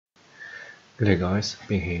Good day guys,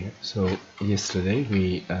 Ben here. So yesterday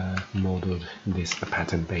we modeled this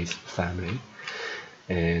pattern-based family,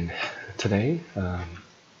 and today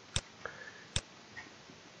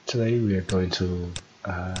we are going to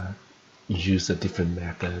use a different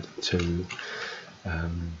method to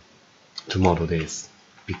model this,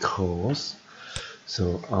 because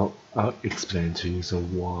I'll explain to you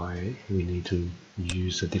why we need to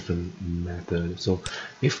use a different method. So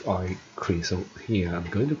if I create, so here I'm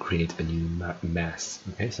going to create a new mass.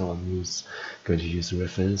 Okay, so I'm going to use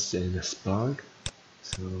reference and a spline.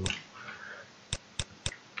 So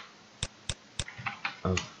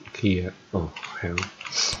here, hell,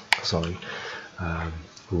 sorry,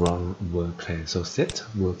 wrong work plan. So set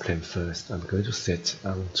work plan first. I'm going to set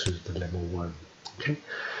to the level 1. Okay,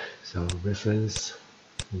 so reference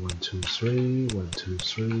 1 2 3 1 2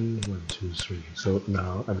 3 1 2 3. So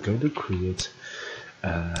now I'm going to create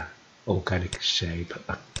organic shape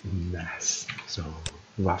mass. So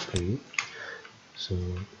roughly, so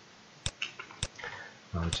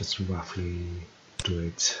I'll just roughly do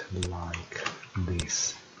it like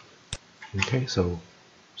this. Okay, so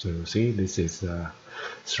you see this is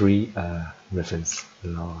 3 reference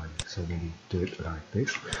line. So we do it like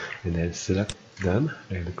this, and then select them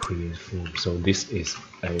and create form. So this is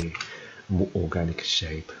a more organic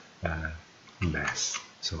shape mass.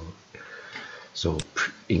 So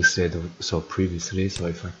instead of previously, so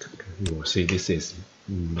if you will see this is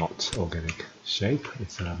not organic shape.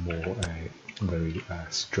 It's more a very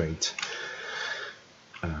straight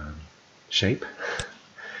shape.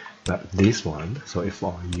 But this one, so if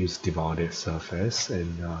I use divided surface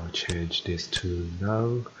and I'll change this to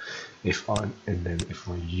null, if I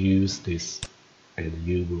use this, and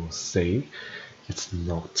you will see it's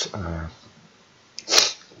not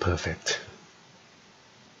perfect.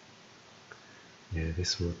 Yeah,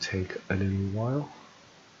 this will take a little while.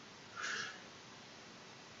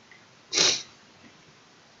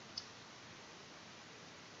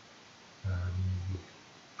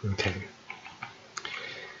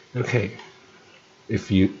 Okay,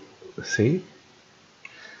 if you see,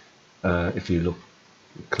 if you look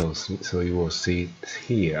closely, so you will see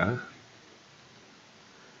here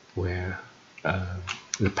where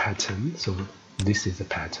the pattern, so this is a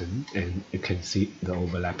pattern, and you can see the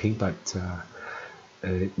overlapping, but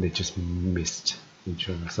they just missed each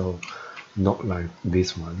other. So not like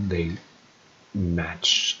this one, they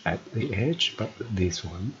match at the edge, but this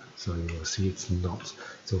one, so you will see it's not.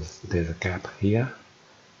 So there's a gap here,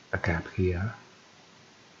 a gap here,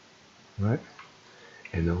 right?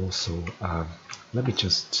 And also let me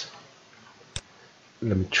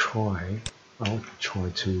try, I'll try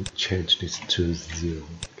to change this to 0.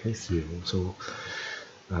 Okay, 0. So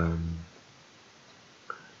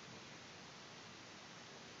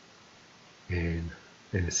and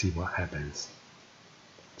see what happens.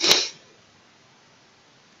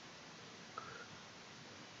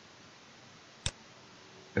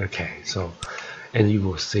 Okay, so, and you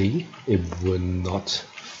will see it will not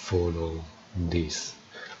follow this,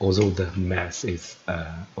 although the mass is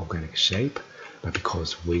organic shape, but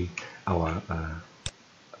because the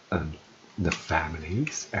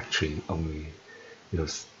families actually only,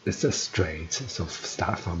 it's a straight, so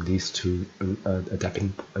start from these two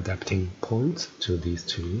adapting points to these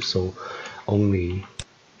two, so only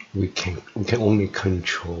we can only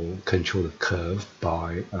control the curve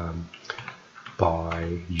by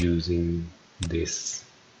using this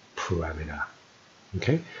parameter.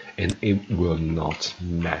 Okay, and it will not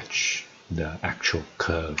match the actual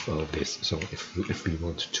curve of this. So if we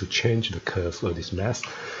want to change the curve of this mass,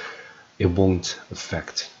 it won't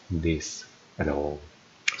affect this at all.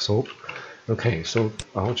 So okay, so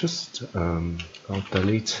I'll just I'll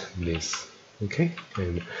delete this. Okay,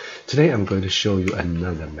 and today I'm going to show you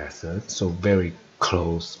another method, so very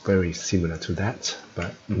close, very similar to that,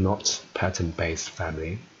 but not pattern-based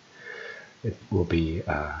family. It will be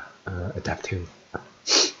adaptive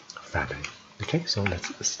family. Okay, so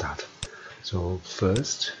let's start. So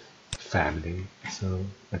first, family. So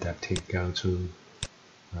adaptive, go to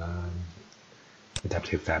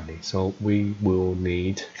adaptive family. So we will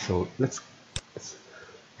need, so let's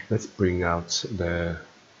bring out the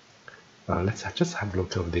let's just have a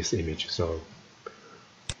look at this image. So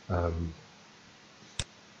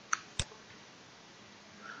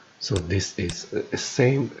so this is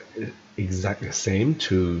exactly same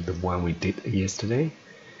to the one we did yesterday,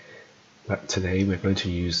 but today we're going to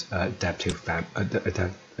use adaptive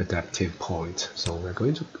point. So we're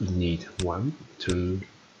going to need 1 2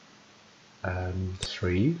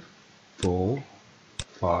 3 4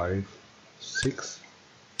 5 6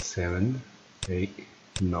 7 8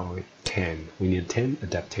 9 10. We need 10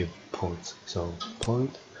 adaptive points. So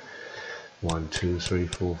point 1, 2, 3,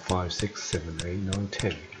 4, 5, 6, 7, 8, 9,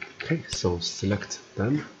 10. Okay, so select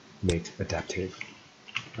them, make adaptive.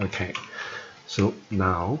 Okay, so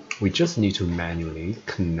now we just need to manually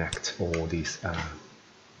connect all these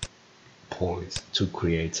points to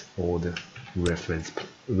create all the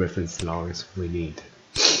reference lines we need.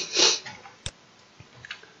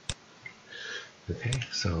 Okay,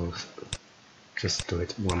 so just do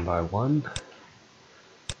it one by one.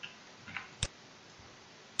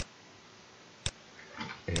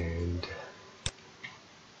 And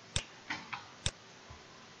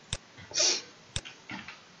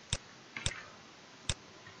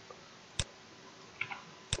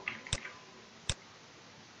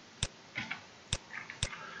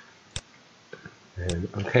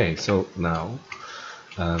okay, so now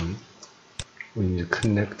we need to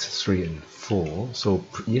connect 3 and 4. So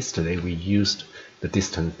yesterday we used the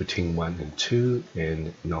distance between 1 and 2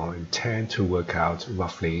 and 9 and 10 to work out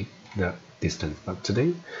roughly the distance. But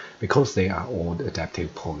today, because they are all the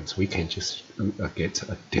adaptive points, we can just get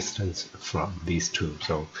a distance from these two.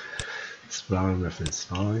 So spline reference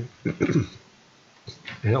line,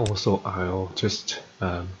 and also I'll just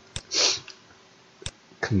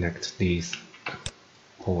connect these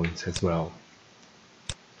points as well.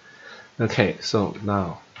 Okay, so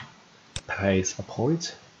now place a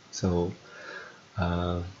point. So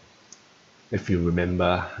if you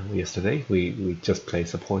remember yesterday, we just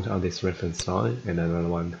placed a point on this reference line and another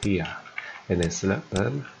one here, and then select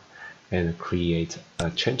them and create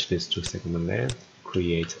change this to segment length,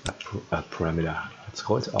 create a parameter. Let's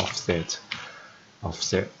call it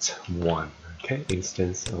offset 1. Okay,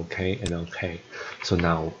 instance, okay, and okay. So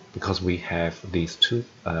now because we have these two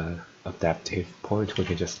adaptive points, we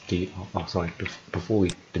can just before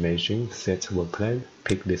we dimension, set work plan,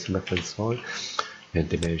 pick this reference line and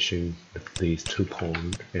dimension these 2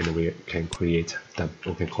 points, and we can create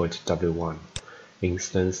we can call it W1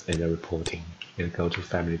 instance and a reporting, and go to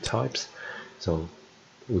family types. So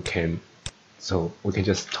we can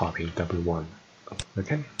just type in W1.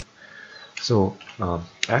 Okay, so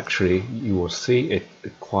actually you will see it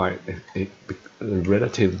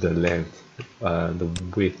relative the length, the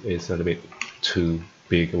width is a little bit too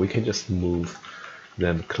big. We can just move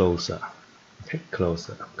them closer. Okay,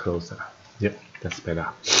 closer. Yep, that's better.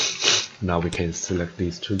 Now we can select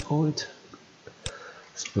these 2 points,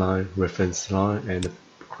 spline reference line, and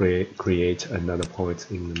create another point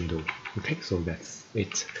in the middle. Okay, so that's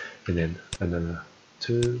it. And then another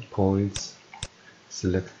 2 points,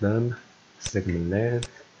 select them, segment length,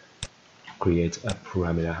 create a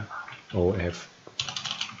parameter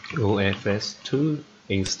OFS2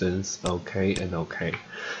 instance, okay, and okay.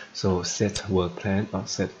 So set work plan,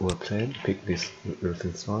 pick this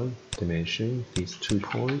reference line, dimension these 2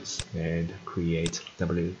 points, and create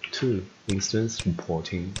W2 instance,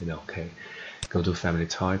 reporting, and okay. Go to family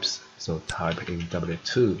types, so type in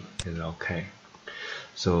W2 and okay.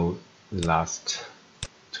 So last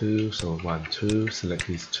 2, so 1, 2, select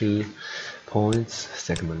these 2 points,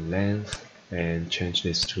 segment length, and change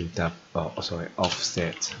this to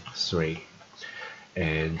offset 3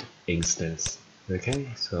 and instance. Okay,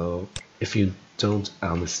 so if you don't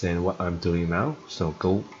understand what I'm doing now, so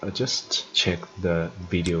go just check the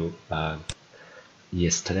video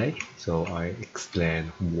yesterday. So I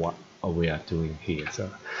explain what we are doing here. So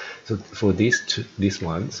for this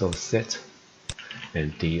one, so set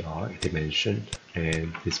and dr dimension,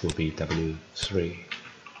 and this will be W3.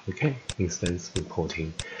 Okay, instance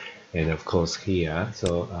reporting, and of course here,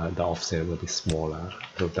 so the offset will be smaller,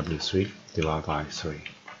 so W3 divided by 3.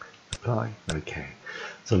 Apply. Okay,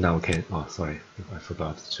 so now we can, I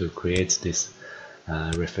forgot to create this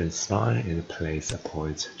reference line and place a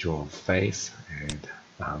point, draw a face, and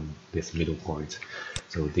this middle point.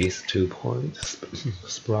 So these 2 points,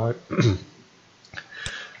 spline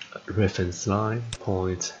reference line,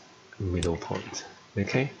 point, middle point.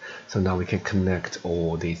 Okay, so now we can connect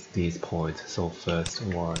all these points. So first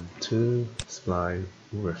 1, 2, spline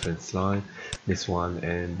reference line, this one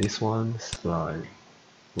and this one, spline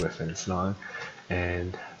reference line,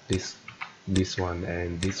 and this one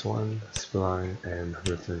and this one, spline and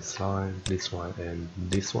reference line, this one and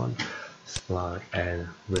this one, spline and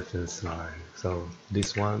reference line. So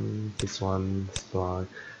this one, spline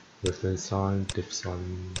reference line, this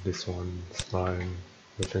one, spline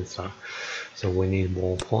reference line. So we need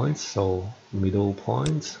more points. So middle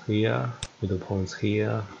points here, middle points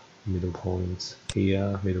here, middle points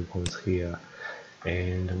here, middle points here,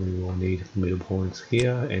 and we will need middle points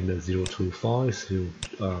here and the 0 to 5.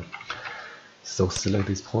 So select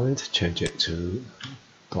this point, change it to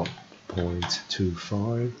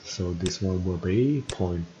 .25. So this one will be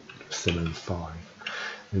 575.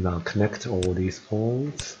 And now connect all these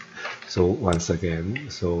points. So once again,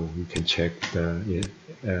 so you can check the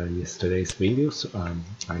yesterday's videos.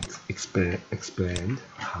 I explained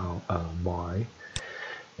how why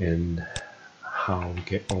and how we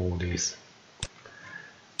get all these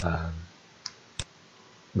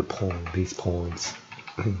these points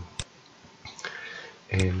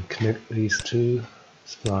and connect these two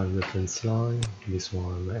spline reference line, this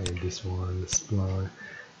one and this one spline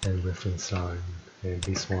and reference line, and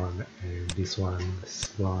this one and this one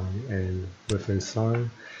spline and reference line,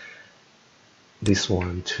 this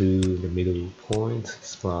one to the middle point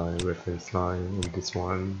spline reference line, and this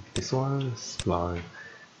one spline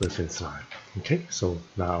reference line. Okay, so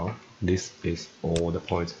now this is all the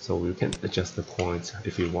points, so you can adjust the points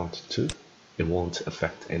if you want to. It won't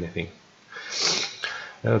affect anything.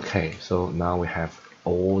 Okay, so now we have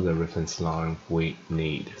all the reference line we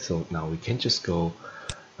need. So now we can just go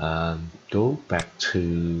back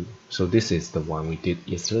to, so this is the one we did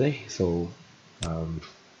yesterday. So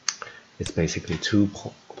it's basically 2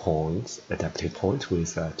 points, adaptive points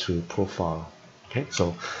with 2 profile. Okay,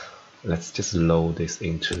 so let's just load this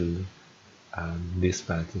into this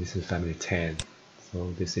family. This is family 10.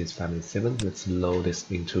 So this is family 7. Let's load this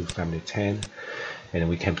into family 10, and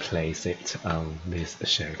we can place it on this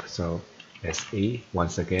shape. So SE,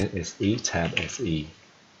 once again, SE, tab SE.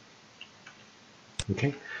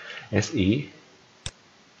 Okay, SE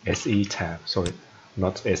tab, sorry,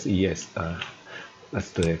 not SES.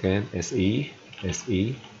 Let's do it again. SE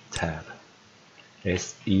tab,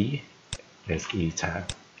 SE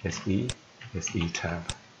tab, SE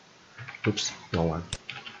tab. Oops, no one.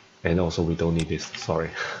 And also we don't need this,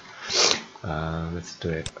 sorry. Let's do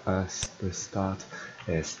it. Let's start.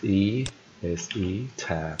 SE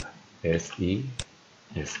tab, SE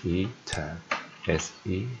tab, SE tab, SE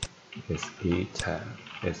tab,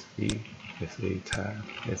 SE tab,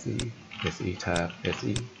 SE tab,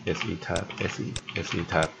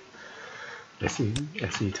 SE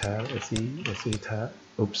tab, SE tab.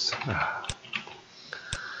 Oops.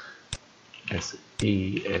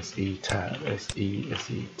 SE tab,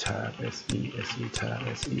 SE tab,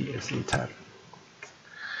 SE tab.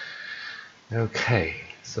 Okay,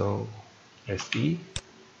 so SE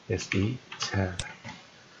tab,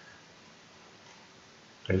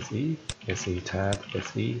 SE tab,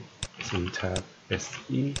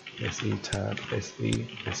 SE tab,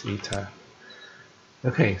 SE tab.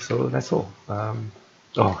 Okay, so that's all.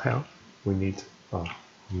 Oh hell, we need, we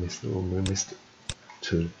missed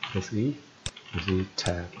 2. SE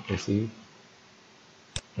tab, SE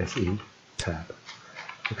tab.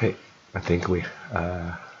 Okay, I think we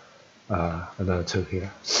another 2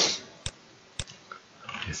 here.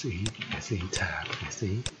 SE tab,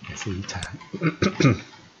 SE tab.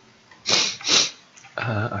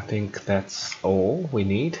 I think that's all we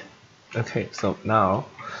need. Okay, so now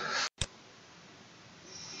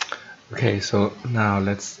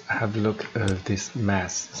let's have a look at this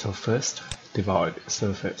mass. So first, divide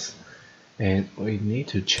surface, and we need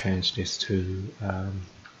to change this to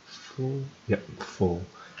full. Yep, full.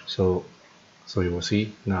 So you will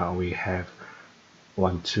see now we have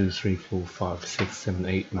 1, 2, 3, 4, 5, 6, 7,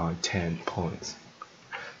 8, 9, 10 points.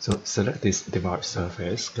 So select this divide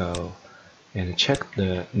surface, go and check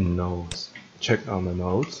the nodes. Check on the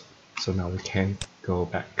nodes. So now we can go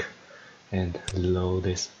back and load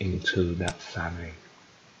this into that family.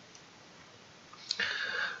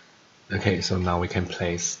 Okay, so now we can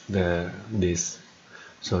place this.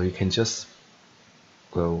 So you can just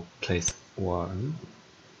go place 1,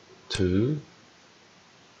 2,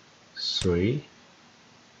 3,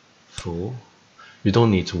 4. You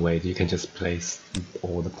don't need to wait. You can just place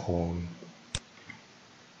all the points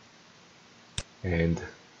and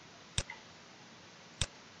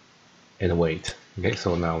wait. Okay,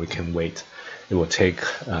 so now we can wait. It will take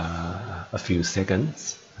a few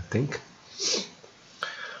seconds, I think.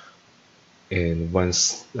 And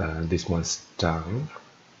once this one's done,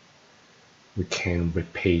 we can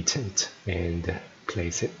repeat it and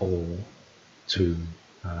place it all to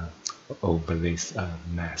over this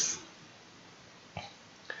mass.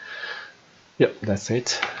 Yep, that's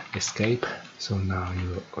it. Escape. So now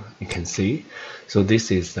you can see. So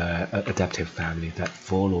this is the adaptive family that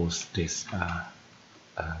follows this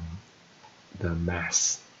the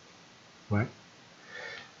mass, right?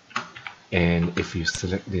 And if you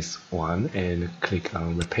select this one and click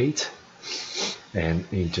on repeat, and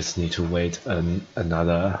you just need to wait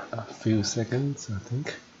another few seconds, I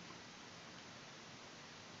think.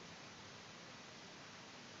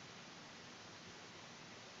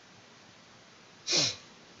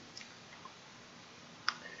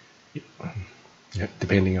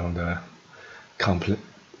 depending on the complicate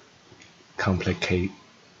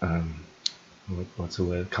what's the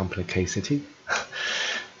word, complicity.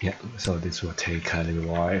 Yeah, so this will take a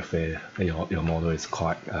little while if your model is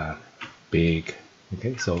quite big.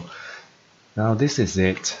 Okay, so now this is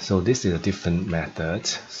it. So this is a different method.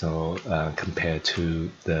 So compared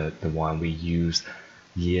to the one we used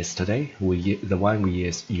yesterday, the one we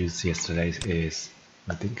used yesterday is,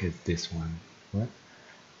 I think it's this one, right?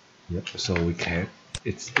 Yep. So we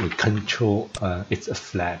control. It's a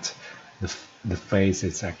flat. The face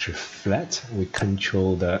is actually flat. We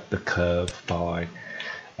control the curve by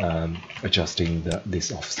adjusting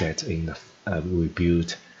this offset in the we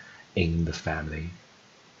build in the family,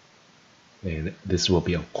 and this will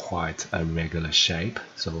be a quite a regular shape.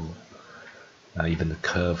 So even the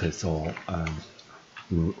curve is all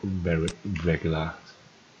very regular.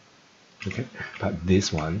 Okay, but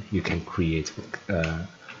this one you can create a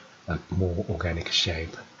more organic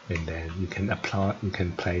shape, and then you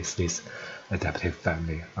can place this adaptive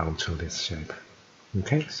family onto this shape.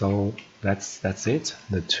 Okay, so that's it,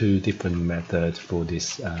 the two different methods for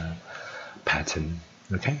this pattern.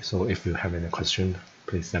 Okay, so if you have any question,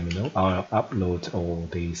 please let me know. I'll upload all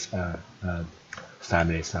these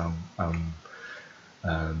families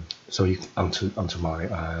so you onto my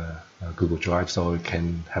Google Drive, so you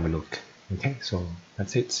can have a look. Okay, so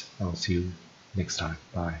that's it. I'll see you next time.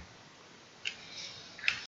 Bye.